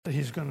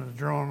He's going to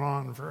drone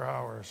on for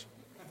hours.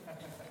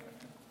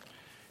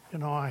 You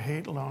know, I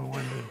hate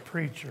long-winded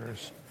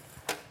preachers,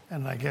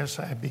 and I guess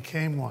I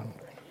became one.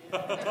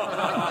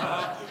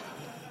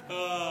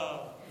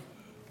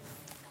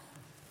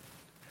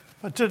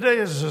 But today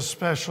is a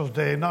special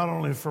day, not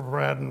only for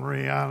Brad and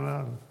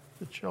Rihanna and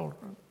the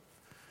children,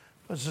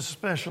 but it's a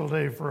special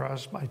day for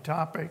us. My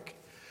topic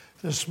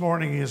this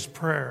morning is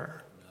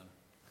prayer.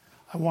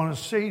 I want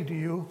to say to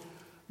you,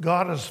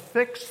 God has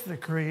fixed the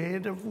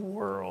creative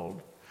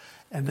world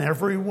and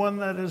everyone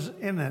that is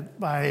in it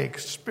by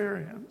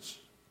experience.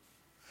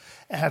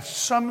 At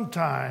some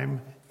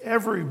time,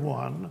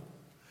 everyone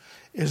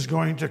is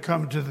going to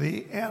come to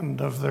the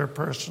end of their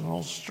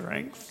personal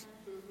strength.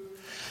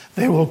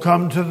 They will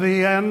come to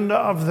the end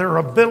of their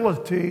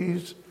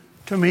abilities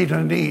to meet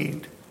a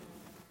need.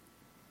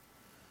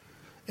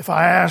 If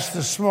I asked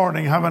this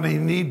morning how many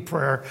need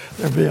prayer,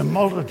 there'd be a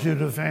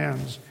multitude of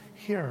hands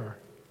here.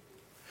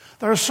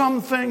 There are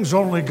some things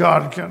only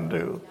God can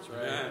do. That's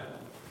right.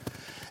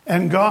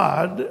 And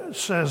God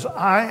says,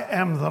 I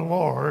am the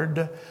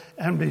Lord,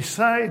 and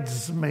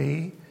besides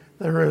me,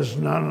 there is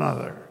none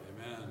other.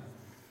 Amen.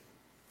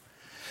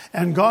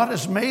 And God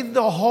has made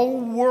the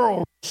whole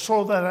world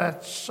so that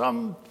at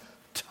some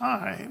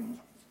time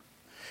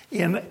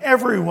in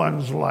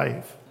everyone's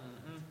life,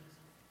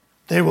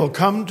 they will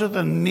come to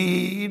the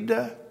need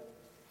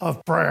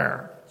of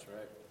prayer. That's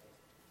right.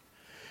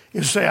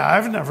 You say,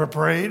 I've never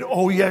prayed.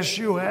 Oh, yes,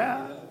 you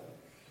have.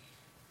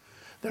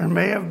 There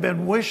may have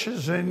been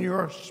wishes in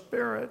your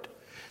spirit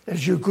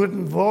that you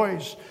couldn't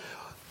voice.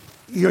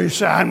 You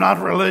say, I'm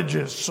not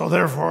religious, so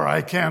therefore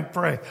I can't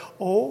pray.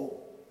 Oh,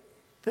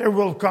 there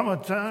will come a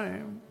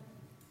time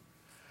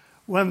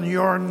when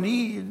your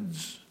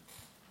needs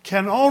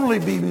can only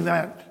be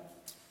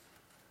met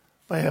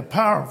by a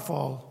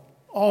powerful,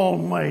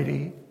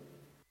 almighty,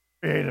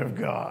 creative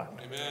God.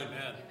 Amen.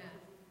 Amen.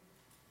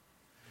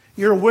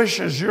 Your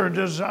wishes, your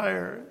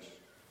desires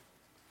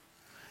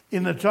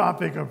in the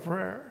topic of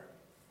prayer.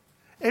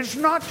 It's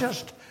not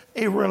just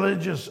a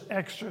religious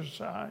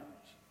exercise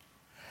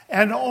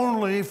and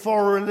only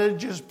for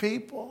religious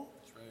people.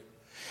 That's right.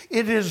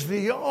 It is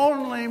the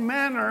only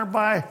manner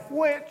by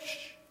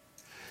which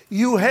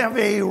you have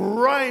a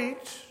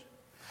right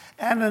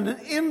and an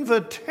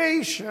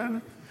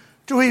invitation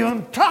to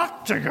even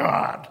talk to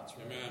God.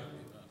 Amen.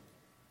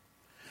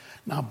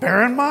 Now,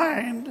 bear in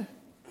mind,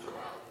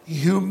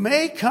 you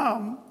may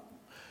come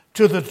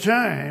to the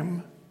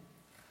time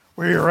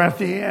where you're at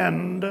the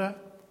end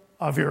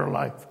of your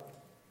life.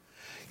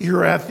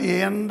 You're at the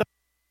end of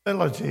your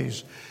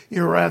abilities.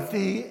 You're at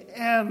the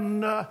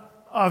end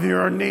of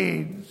your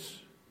needs.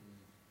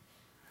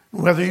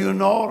 Whether you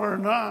know it or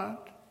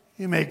not,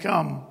 you may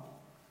come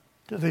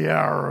to the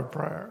hour of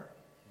prayer.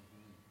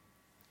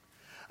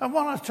 I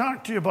want to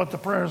talk to you about the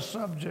prayer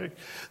subject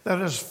that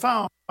is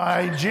found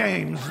by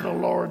James, the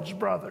Lord's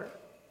brother.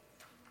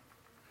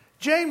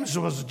 James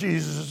was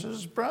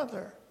Jesus'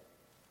 brother.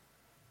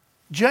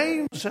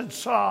 James had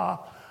saw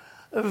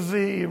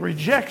the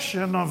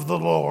rejection of the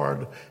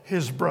Lord,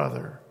 his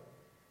brother.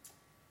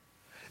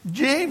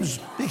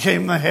 James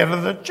became the head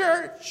of the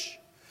church,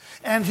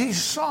 and he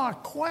saw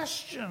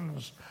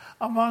questions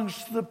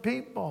amongst the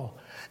people,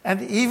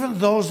 and even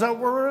those that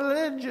were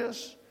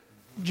religious.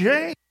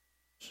 James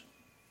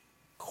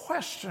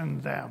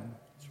questioned them.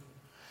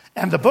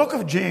 And the book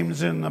of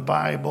James in the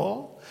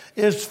Bible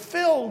is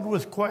filled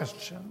with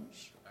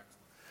questions,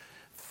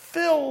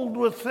 filled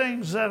with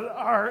things that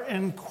are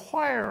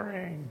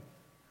inquiring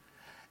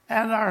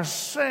and are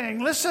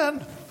saying,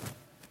 listen,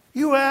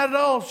 you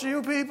adults,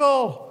 you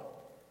people,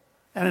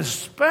 and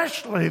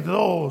especially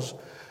those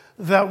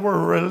that were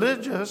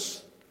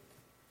religious,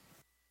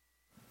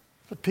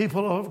 the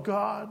people of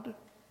God.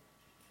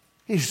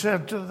 He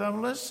said to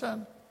them,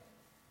 listen,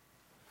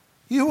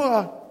 you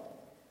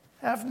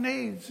have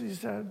needs, he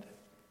said.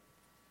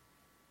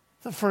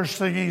 The first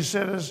thing he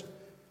said is,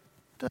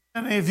 does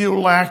any of you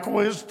lack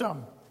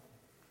wisdom?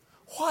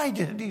 Why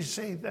did he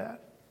say that?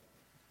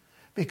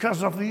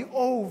 Because of the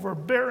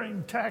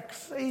overbearing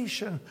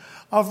taxation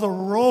of the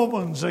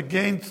Romans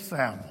against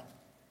them.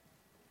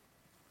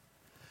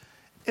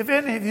 If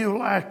any of you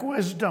lack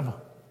wisdom,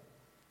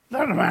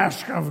 let him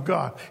ask of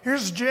God.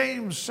 Here's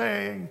James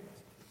saying,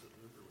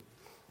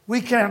 we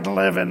can't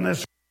live in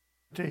this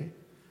community.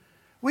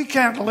 We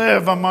can't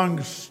live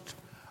amongst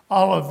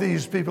all of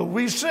these people.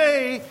 We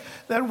say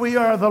that we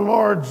are the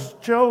Lord's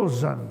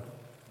chosen,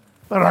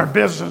 but our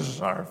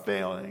businesses are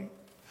failing.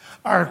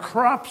 Our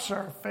crops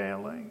are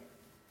failing.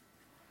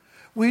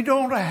 We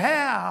don't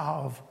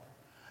have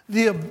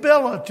the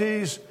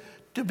abilities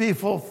to be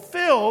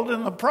fulfilled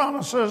in the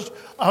promises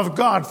of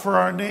God for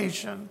our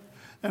nation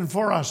and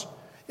for us.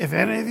 If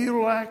any of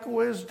you lack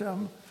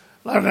wisdom,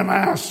 let him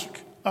ask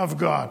of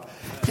God.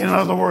 In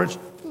other words,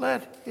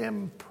 let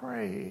him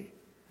pray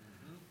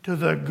to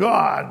the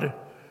God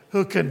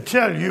who can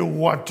tell you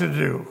what to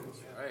do.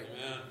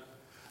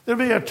 There'll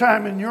be a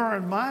time in your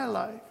and my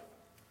life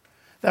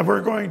that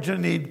we're going to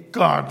need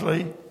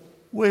godly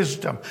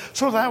wisdom.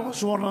 So that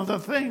was one of the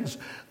things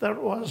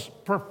that was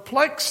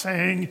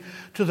perplexing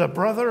to the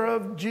brother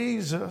of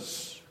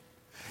Jesus.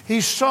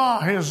 He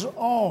saw his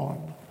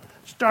own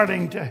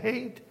starting to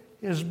hate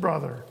his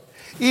brother,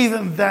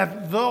 even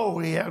that though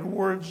he had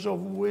words of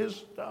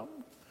wisdom.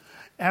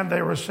 And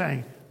they were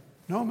saying,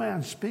 no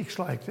man speaks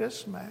like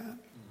this man.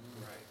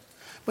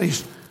 But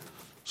he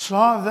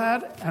saw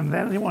that, and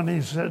then when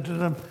he said to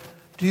them,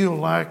 do you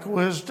lack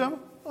wisdom?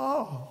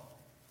 Oh,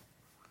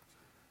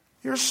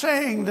 you're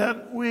saying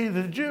that we,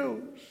 the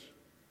Jews,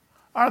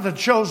 are the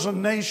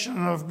chosen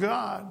nation of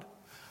God.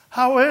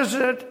 How is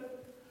it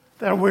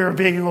that we're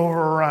being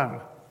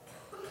overrun?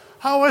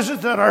 How is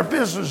it that our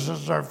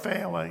businesses are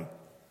failing?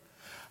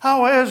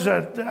 How is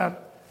it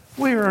that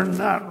we are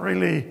not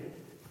really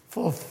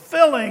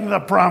fulfilling the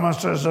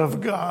promises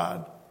of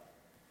God?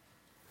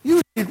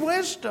 You need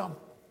wisdom.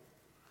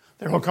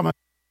 There will come a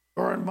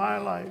time in my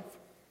life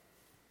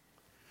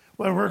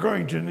when we're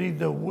going to need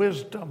the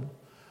wisdom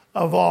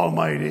of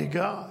Almighty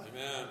God.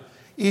 Amen.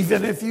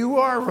 Even if you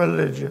are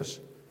religious,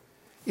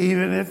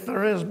 even if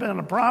there has been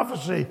a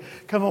prophecy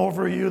come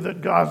over you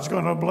that God's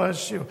going to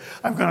bless you,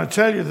 I'm going to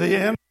tell you the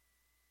end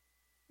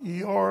of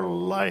your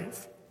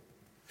life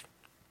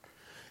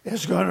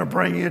is going to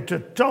bring you to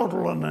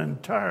total and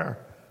entire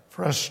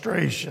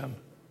frustration.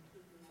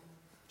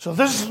 So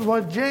this is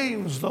what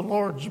James, the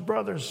Lord's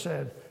brother,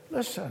 said.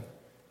 Listen,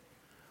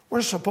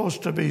 we're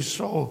supposed to be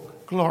so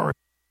glorious,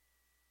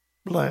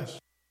 blessed.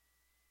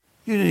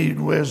 You need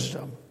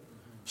wisdom.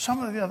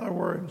 Some of the other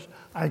words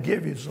I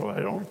give you so I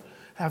don't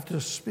have to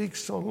speak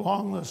so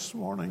long this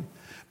morning,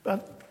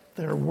 but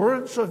they're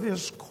words of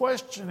his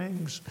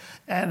questionings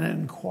and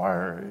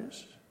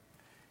inquiries.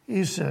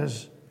 He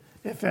says,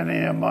 if any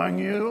among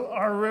you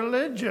are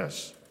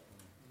religious,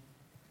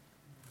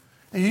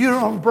 and you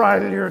don't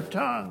bridle your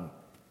tongue,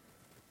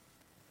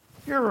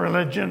 your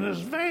religion is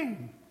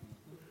vain.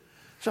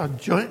 So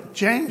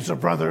James, the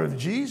brother of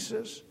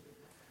Jesus,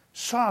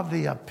 saw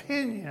the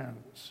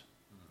opinions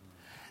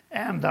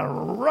and the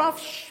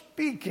rough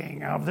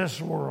speaking of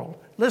this world.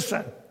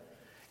 Listen,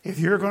 if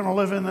you're going to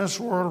live in this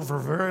world for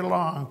very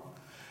long,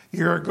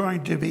 you're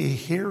going to be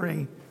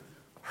hearing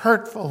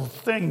hurtful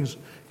things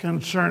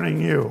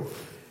concerning you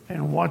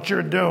and what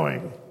you're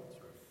doing.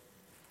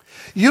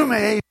 You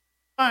may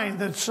find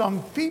that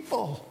some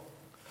people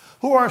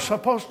who are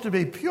supposed to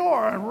be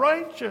pure and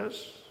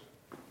righteous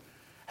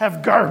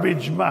have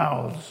garbage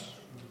mouths.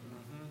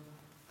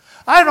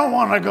 I don't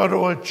want to go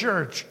to a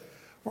church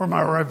where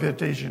my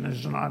reputation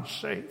is not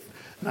safe.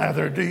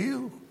 Neither do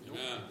you.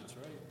 Yeah, that's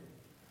right.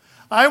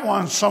 I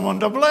want someone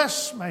to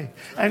bless me.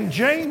 And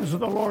James,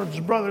 the Lord's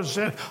brother,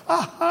 said,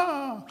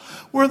 aha,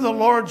 we're the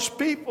Lord's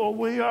people.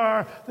 We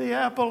are the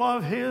apple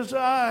of his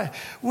eye.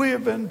 We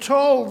have been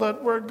told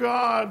that we're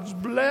God's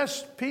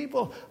blessed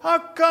people. How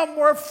come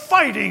we're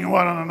fighting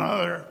one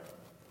another?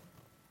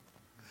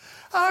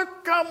 How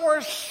come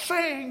we're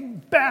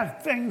saying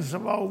bad things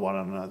about one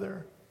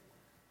another?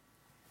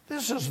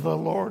 This is the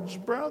Lord's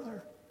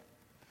brother.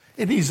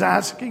 And he's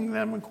asking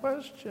them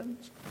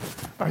questions.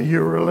 Are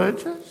you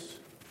religious?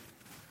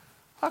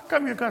 How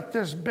come you got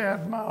this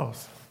bad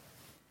mouth?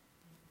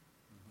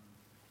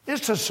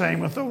 It's the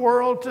same with the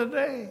world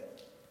today.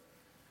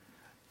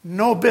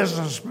 No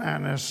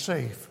businessman is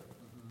safe.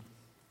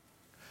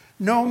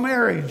 No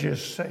marriage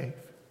is safe.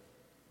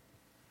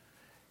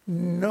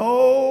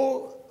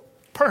 No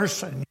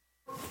person,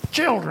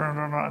 children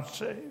are not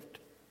saved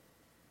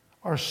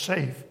or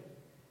safe.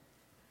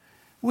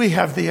 We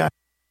have the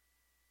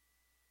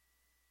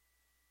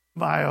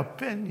my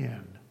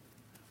opinion.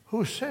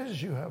 Who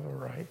says you have a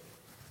right?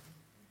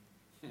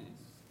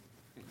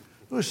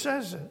 Who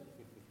says it?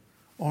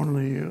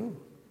 Only you.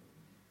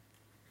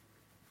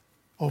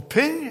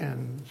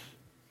 Opinions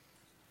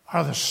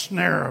are the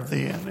snare of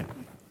the enemy.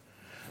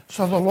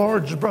 So the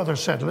Lord's brother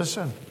said,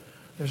 listen,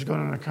 there's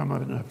going to come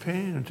an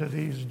opinion to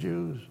these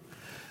Jews.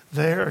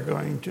 They are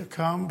going to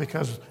come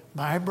because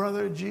my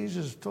brother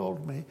Jesus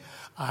told me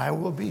I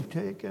will be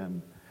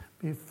taken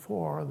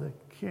before the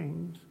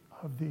kings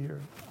of the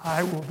earth.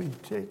 I will be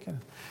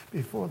taken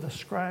before the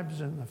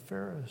scribes and the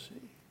Pharisees.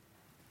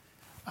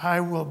 I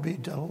will be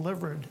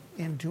delivered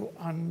into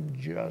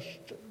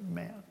unjust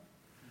men.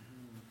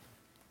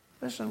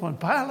 Listen, when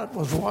Pilate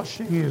was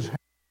washing his hands,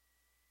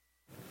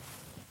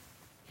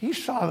 he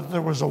saw that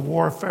there was a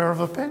warfare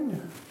of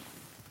opinion.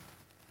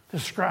 The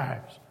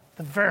scribes,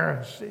 the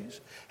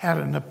Pharisees had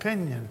an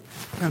opinion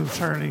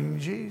concerning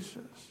Jesus.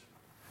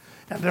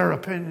 And their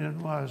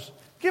opinion was,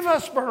 give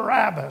us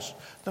Barabbas,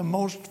 the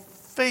most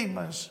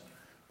famous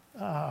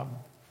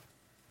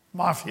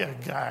mafia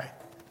guy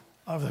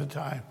of the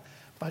time,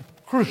 but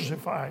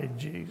crucified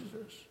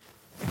Jesus.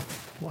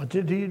 What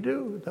did he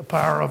do? The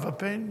power of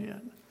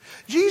opinion.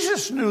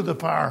 Jesus knew the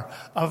power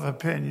of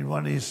opinion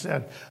when he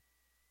said,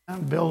 no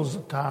man builds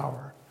a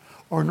tower,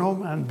 or no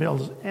man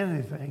builds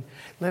anything,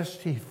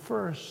 lest he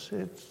first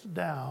sits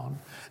down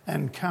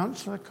and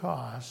counts the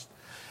cost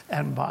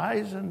and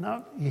buys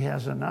enough, he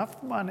has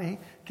enough money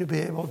to be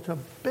able to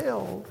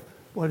build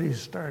what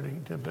he's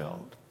starting to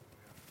build.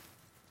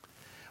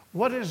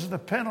 What is the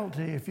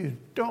penalty if you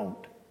don't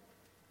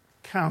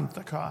count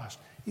the cost?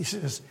 He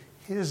says,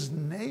 his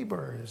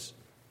neighbors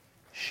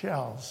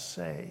shall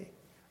say,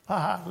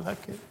 look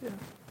at him.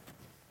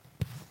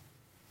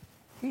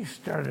 He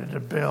started to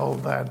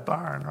build that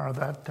barn or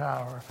that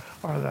tower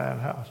or that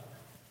house.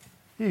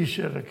 He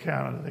should have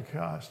counted the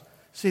cost.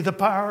 See, the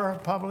power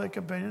of public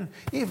opinion.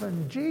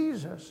 Even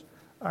Jesus,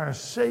 our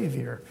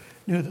Savior,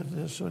 knew that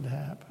this would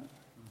happen.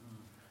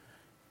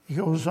 He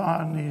goes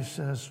on and he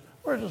says,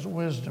 where does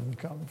wisdom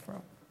come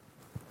from?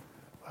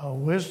 Well,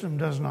 wisdom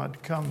does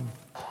not come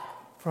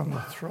from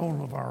the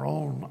throne of our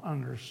own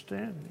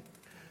understanding.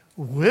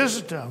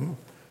 Wisdom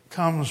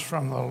comes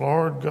from the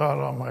Lord God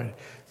Almighty.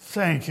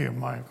 Thank you,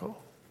 Michael.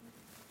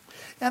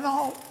 And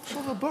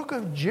also the book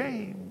of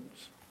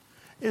James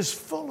is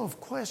full of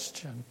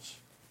questions.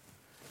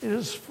 It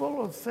is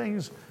full of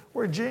things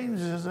where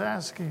James is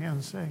asking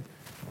and saying,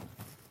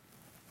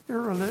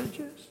 you're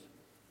religious?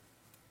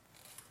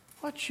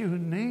 What you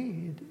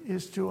need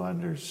is to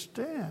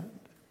understand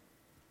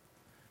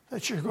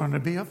that you're going to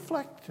be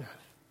afflicted.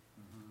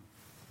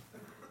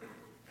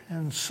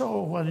 And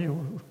so when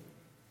you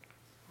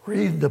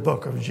read the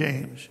book of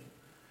James,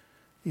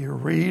 you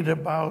read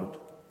about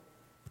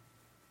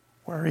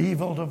where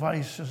evil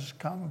devices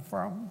come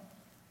from.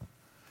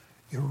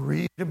 You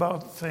read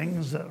about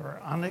things that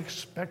are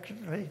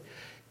unexpectedly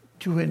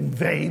to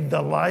invade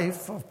the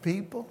life of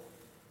people.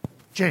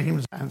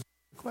 James answers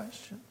the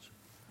questions.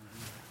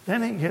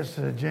 Then he gets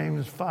to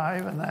James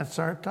 5, and that's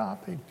our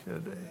topic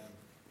today.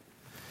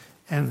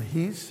 And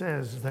he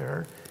says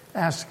there,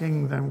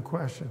 asking them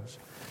questions,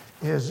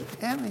 is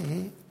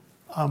any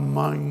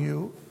among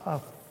you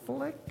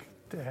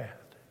afflicted?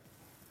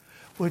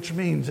 Which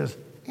means, has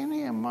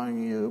any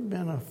among you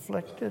been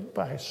afflicted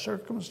by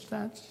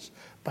circumstances,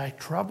 by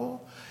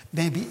trouble,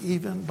 maybe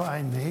even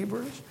by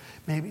neighbors,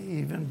 maybe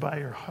even by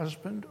your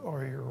husband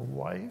or your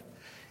wife?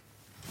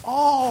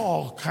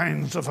 All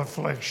kinds of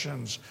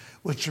afflictions,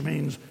 which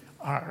means,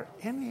 are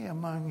any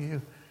among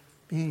you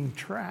being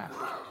trapped?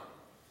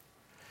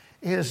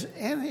 Is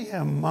any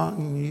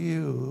among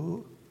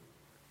you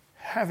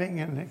having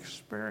an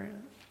experience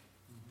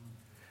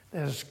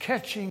that is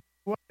catching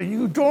what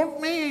you don't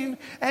mean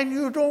and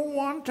you don't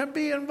want to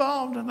be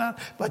involved in that,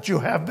 but you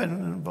have been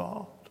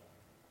involved?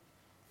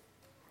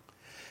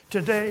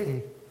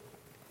 Today,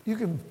 you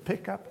can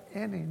pick up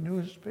any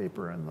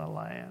newspaper in the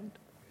land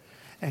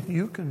and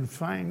you can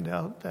find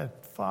out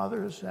that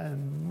fathers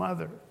and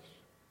mothers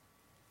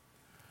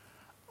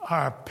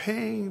are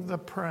paying the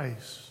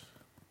price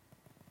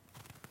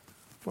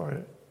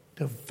for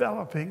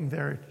developing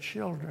their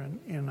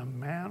children in a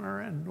manner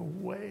and a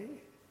way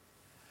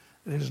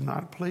that is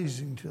not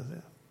pleasing to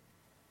them.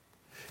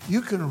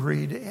 You can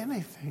read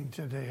anything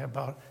today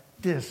about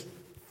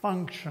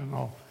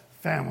dysfunctional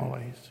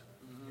families.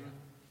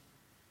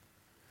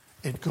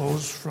 It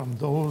goes from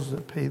those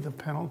that pay the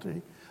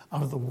penalty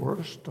of the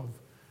worst of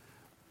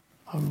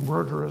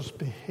murderous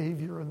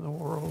behavior in the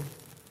world,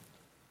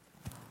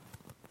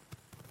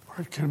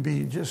 or it can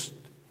be just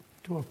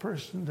to a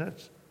person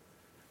that's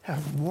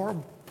have more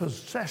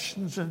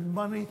possessions and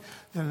money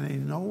than they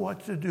know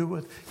what to do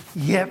with,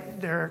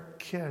 yet their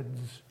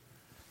kids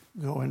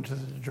go into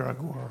the drug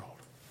world.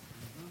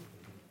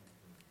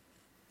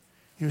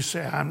 You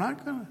say, I'm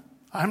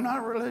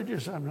not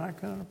religious, I'm not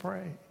going to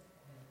pray.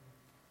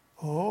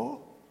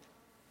 Oh,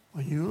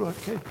 when you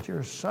look at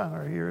your son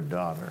or your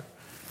daughter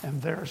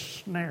and they're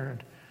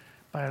snared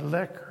by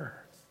liquor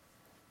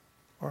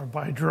or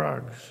by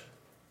drugs,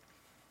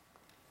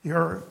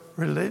 your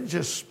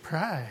religious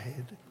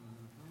pride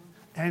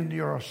and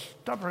your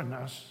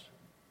stubbornness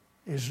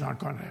is not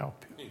going to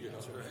help you.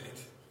 That's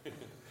right.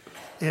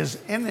 Is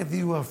any of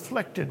you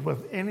afflicted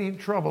with any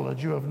trouble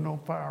that you have no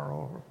power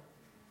over?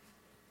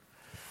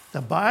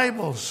 The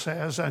Bible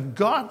says, and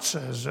God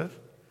says it,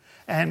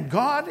 and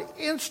God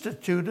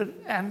instituted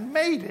and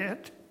made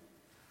it,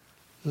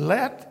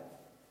 let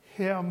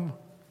him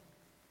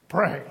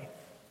pray.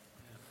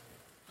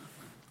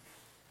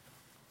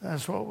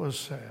 That's what was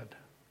said.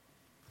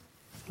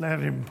 Let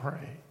him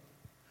pray.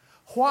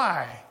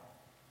 Why?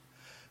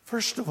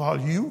 First of all,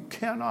 you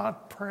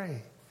cannot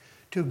pray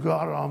to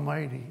God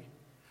Almighty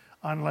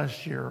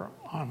unless you're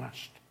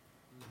honest.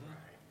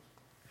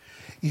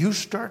 You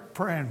start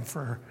praying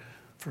for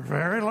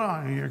very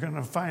long, you're going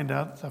to find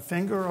out the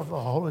finger of the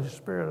Holy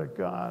Spirit of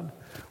God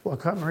will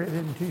come right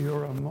into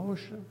your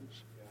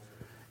emotions.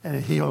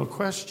 And he'll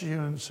question you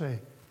and say,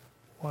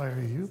 why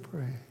are you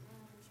praying?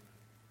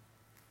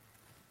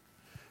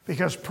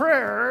 Because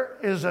prayer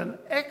is an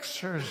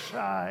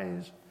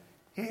exercise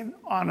in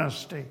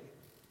honesty.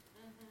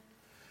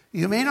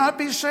 You may not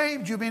be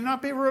saved. You may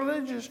not be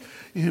religious.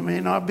 You may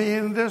not be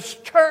in this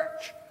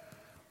church.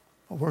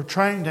 But we're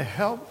trying to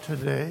help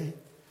today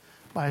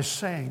by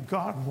saying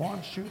God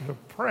wants you to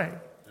pray.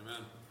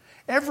 Amen.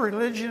 Every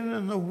religion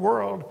in the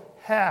world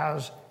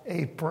has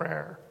a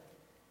prayer.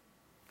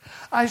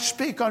 I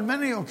speak on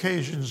many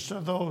occasions to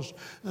those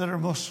that are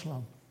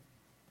Muslim.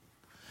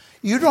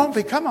 You don't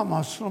become a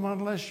Muslim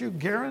unless you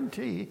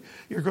guarantee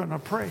you're going to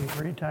pray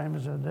 3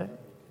 times a day.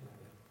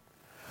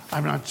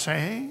 I'm not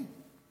saying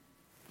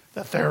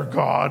that their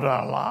God,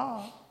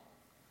 Allah,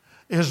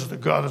 is the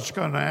God that's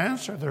going to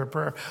answer their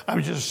prayer.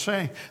 I'm just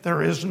saying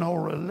there is no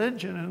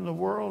religion in the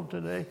world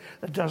today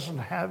that doesn't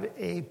have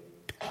a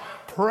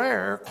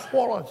prayer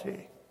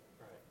quality.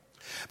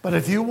 But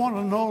if you want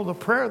to know the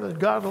prayer that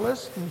God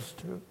listens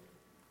to,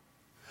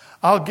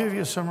 I'll give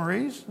you some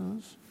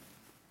reasons.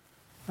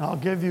 I'll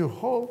give you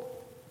hope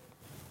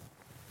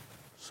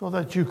so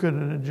that you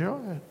can enjoy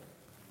it.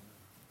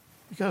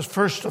 Because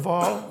first of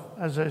all,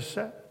 as I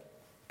said,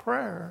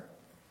 prayer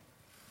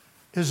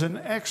is an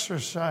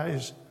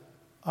exercise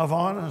of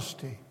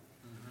honesty.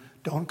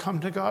 Don't come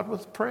to God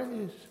with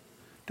praise.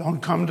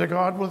 Don't come to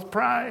God with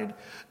pride.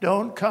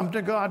 Don't come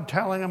to God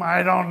telling him,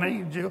 I don't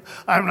need you.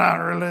 I'm not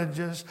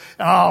religious.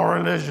 And all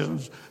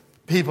religions,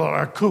 people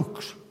are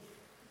kooks.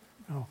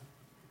 No.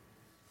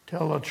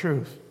 Tell the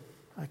truth.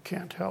 I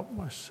can't help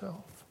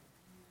myself.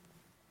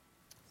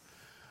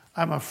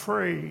 I'm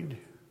afraid.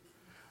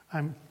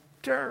 I'm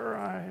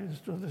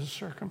terrorized with this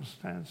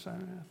circumstance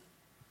I'm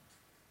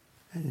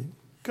in. And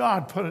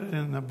God put it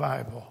in the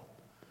Bible.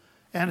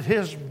 And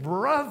his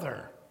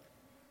brother,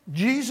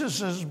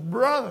 Jesus'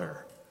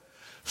 brother,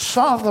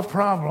 saw the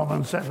problem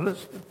and said,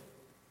 listen,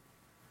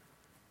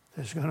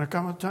 there's going to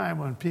come a time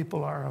when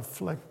people are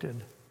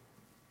afflicted.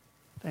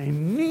 They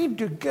need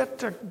to get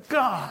to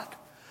God.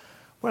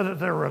 Whether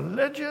they're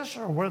religious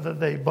or whether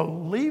they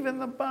believe in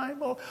the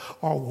Bible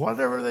or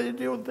whatever they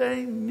do,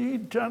 they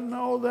need to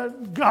know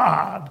that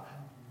God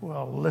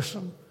will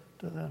listen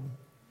to them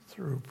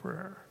through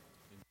prayer.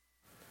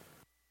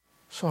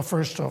 So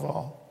first of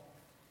all,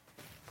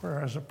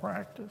 prayer is a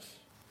practice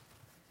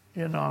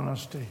in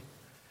honesty.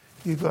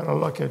 You've got to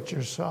look at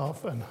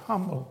yourself and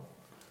humble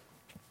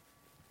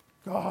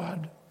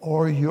God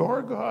or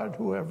your God,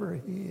 whoever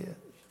he is.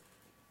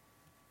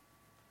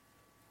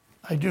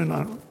 I do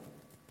not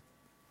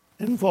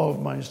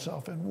involve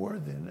myself in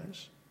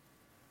worthiness.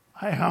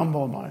 I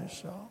humble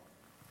myself.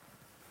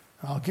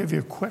 I'll give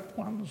you quick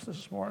ones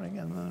this morning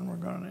and then we're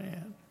going to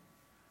end.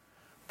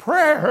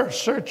 Prayer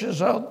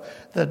searches out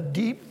the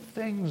deep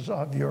things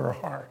of your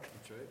heart.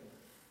 That's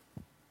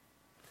right.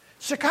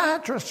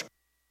 Psychiatrists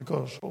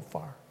go so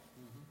far.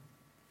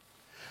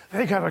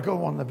 They got to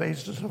go on the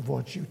basis of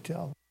what you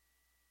tell them.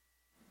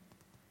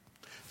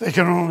 They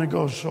can only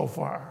go so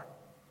far.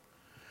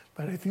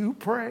 But if you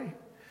pray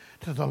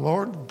to the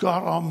Lord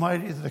God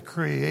Almighty, the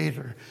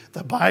Creator,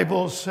 the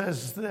Bible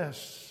says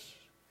this,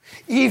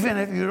 even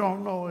if you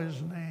don't know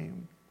his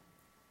name,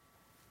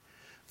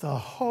 the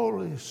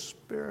Holy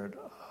Spirit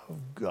of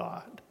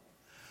God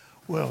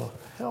will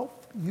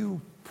help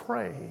you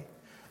pray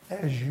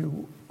as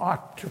you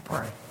ought to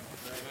pray.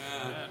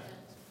 Amen.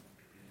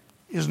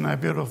 Isn't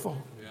that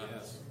beautiful?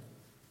 Yes.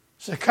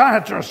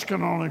 Psychiatrists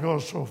can only go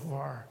so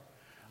far.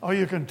 Oh,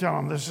 you can tell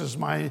them, this is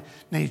my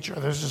nature,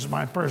 this is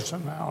my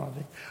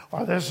personality,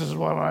 or this is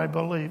what I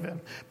believe in.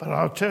 But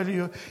I'll tell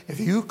you, if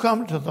you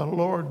come to the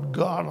Lord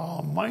God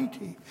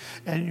Almighty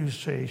and you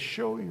say,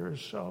 show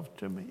yourself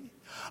to me.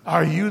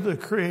 Are you the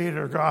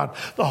Creator God?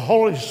 The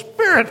Holy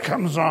Spirit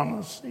comes on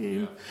the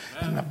scene,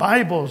 and the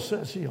Bible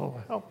says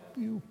he'll help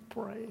you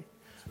pray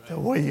the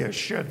way you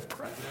should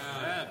pray.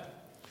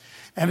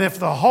 And if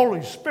the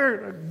Holy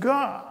Spirit of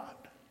God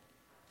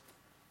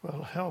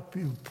will help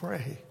you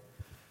pray,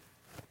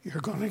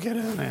 you're going to get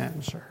an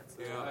answer.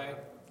 Yeah.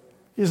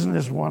 Isn't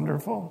this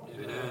wonderful?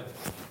 Amen.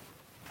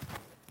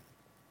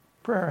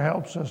 Prayer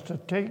helps us to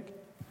take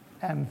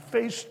and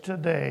face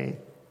today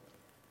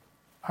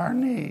our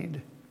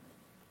need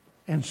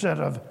instead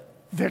of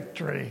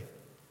victory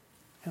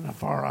in a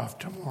far-off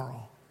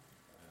tomorrow.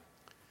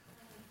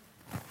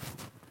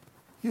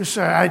 You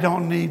say, I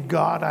don't need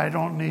God, I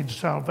don't need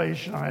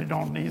salvation, I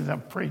don't need the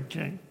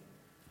preaching.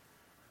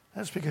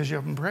 That's because you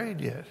haven't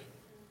prayed yet.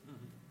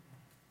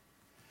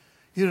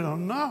 You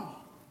don't know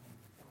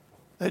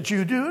that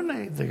you do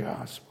need the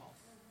gospel,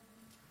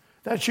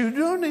 that you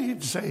do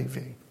need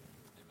saving.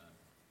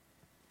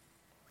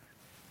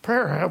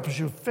 Prayer helps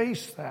you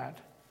face that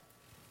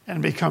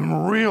and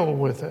become real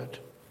with it.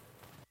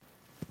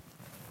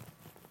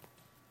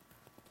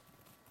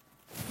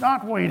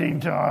 Not waiting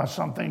till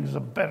something's a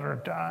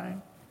better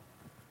time,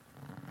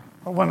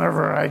 or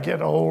whenever I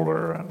get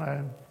older and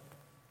I'm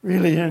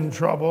really in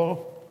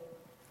trouble.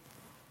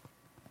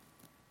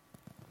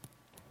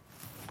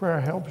 Prayer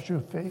helps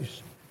you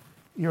face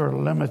your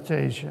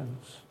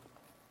limitations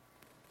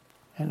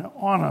and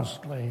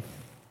honestly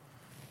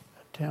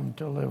attempt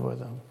to live with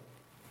them.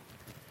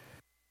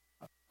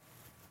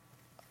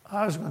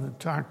 I was going to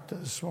talk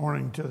this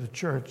morning to the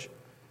church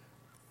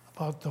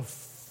about the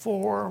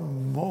 4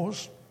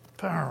 most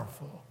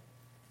powerful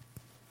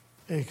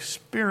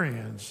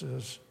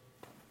experiences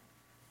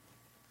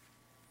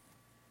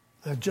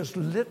that just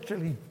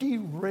literally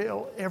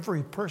derail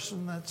every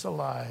person that's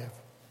alive.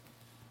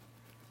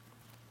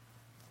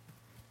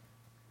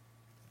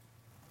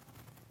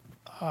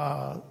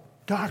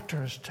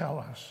 Doctors tell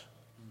us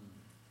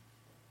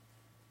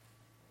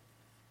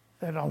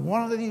that on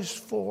one of these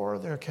 4,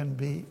 there can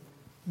be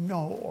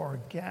no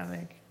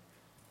organic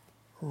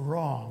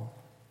wrong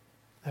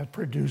that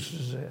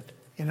produces it.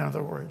 In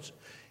other words,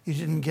 you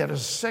didn't get a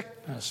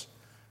sickness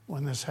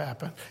when this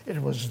happened.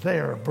 It was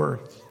there,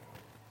 birth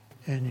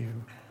in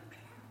you.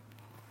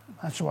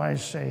 That's why I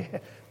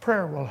say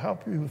prayer will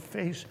help you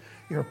face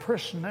your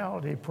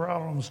personality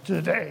problems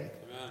today.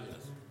 Amen.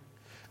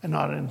 And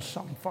not in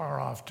some far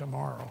off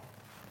tomorrow.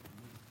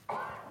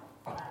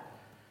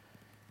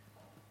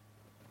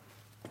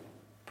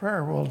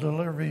 Prayer will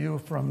deliver you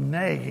from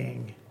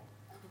nagging,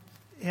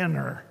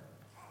 inner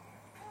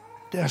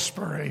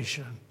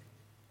desperation.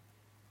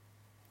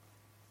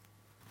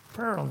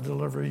 Prayer will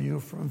deliver you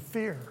from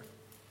fear.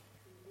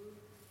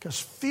 Because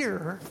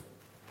fear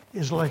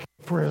is like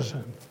a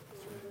prison.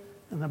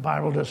 And the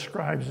Bible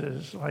describes it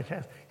as like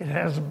it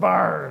has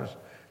bars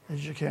that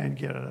you can't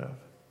get out of.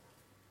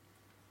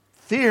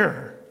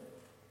 Fear,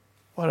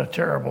 what a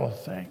terrible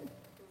thing.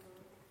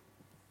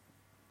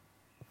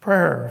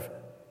 Prayer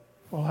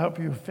will help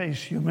you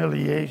face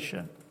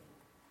humiliation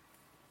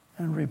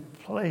and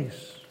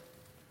replace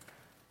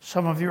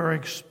some of your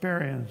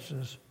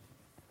experiences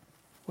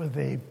with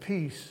a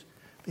peace,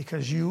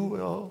 because you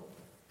will,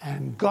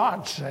 and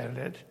God said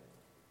it,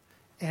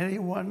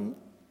 anyone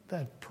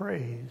that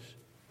prays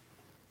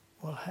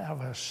will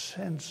have a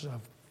sense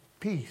of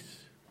peace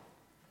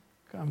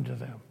come to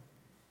them.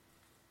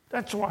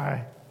 That's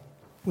why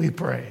we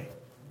pray.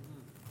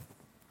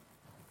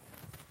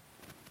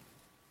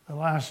 The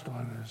last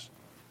one is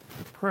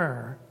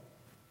prayer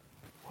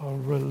will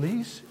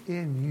release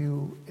in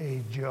you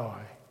a joy.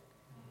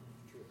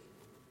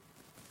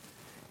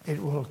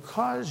 It will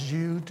cause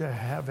you to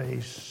have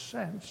a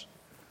sense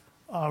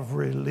of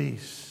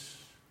release.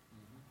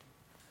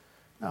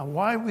 Now,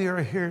 why we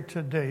are here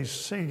today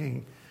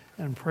singing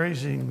and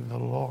praising the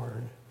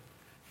Lord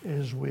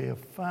is we have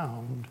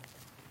found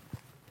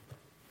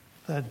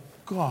that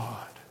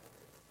God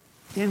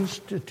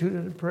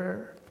instituted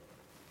prayer.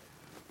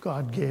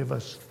 God gave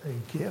us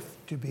the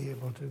gift to be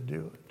able to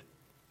do it.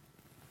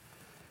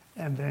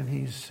 And then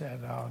he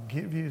said, I'll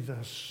give you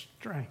the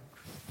strength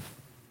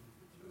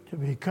to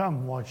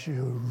become what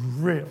you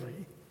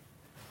really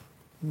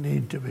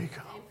need to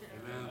become.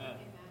 Amen.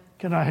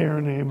 Can I hear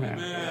an amen?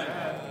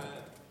 Amen.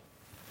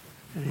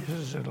 And he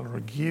says it'll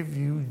give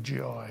you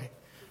joy.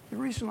 The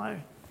reason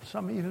why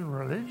some even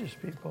religious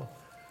people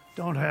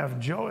don't have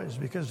joy is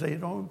because they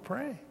don't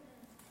pray.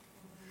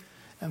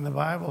 And the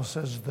Bible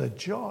says the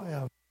joy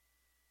of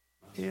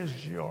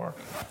is your,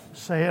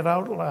 say it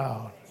out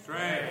loud.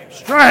 Strength.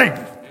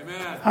 Strength.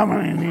 Amen. How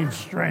many need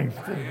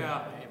strength today?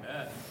 Yeah.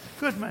 Amen.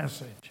 Good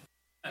message.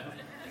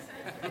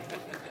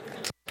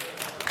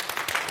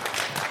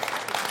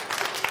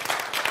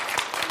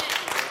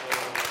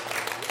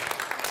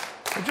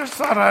 I just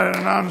thought I'd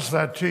announce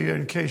that to you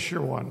in case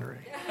you're wondering.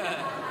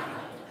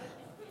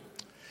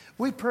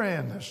 We pray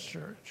in this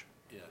church.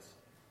 Yes.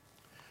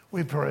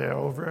 We pray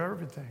over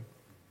everything.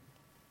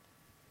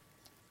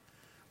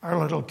 Our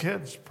little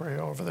kids pray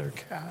over their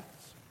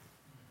cats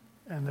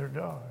and their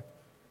dog.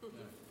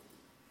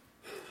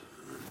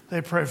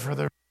 They pray for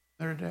their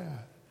dad. Amen.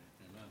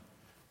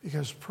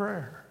 Because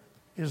prayer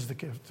is the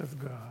gift of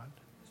God.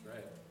 That's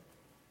right.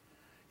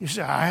 You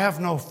say, I have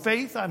no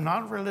faith, I'm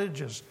not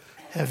religious.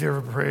 Have you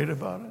ever prayed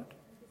about it?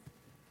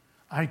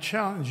 I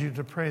challenge you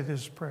to pray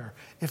this prayer.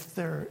 If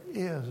there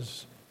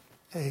is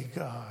a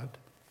God,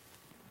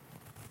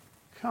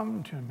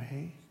 come to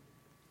me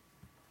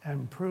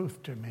and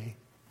prove to me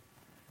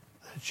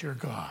that you're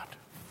God.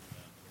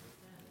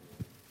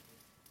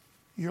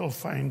 You'll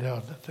find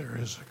out that there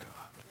is a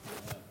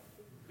God.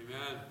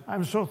 Amen.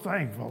 I'm so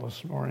thankful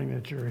this morning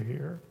that you're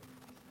here.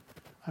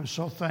 I'm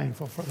so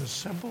thankful for the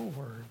simple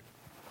word.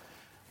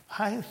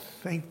 I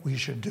think we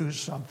should do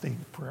something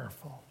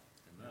prayerful.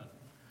 Amen.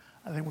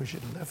 I think we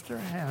should lift our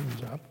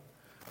hands up,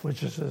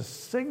 which is a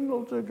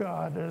signal to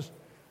God as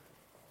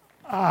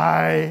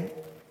I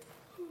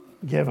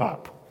give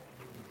up.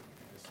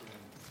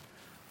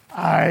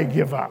 I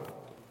give up.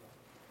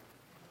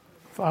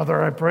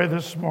 Father, I pray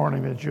this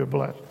morning that you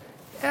bless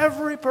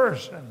every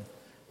person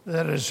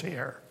that is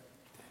here.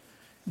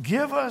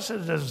 Give us a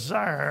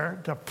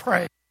desire to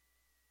pray.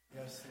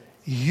 Yes.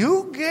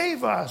 You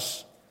gave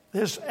us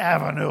this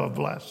avenue of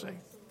blessing.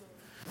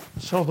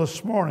 So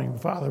this morning,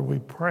 Father, we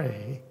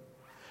pray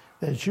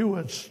that you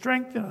would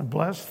strengthen and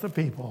bless the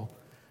people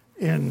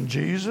in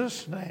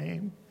Jesus'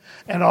 name.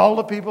 And all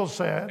the people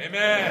said,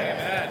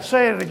 Amen.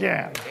 Say it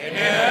again.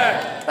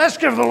 Amen. Let's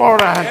give the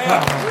Lord a hand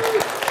clap.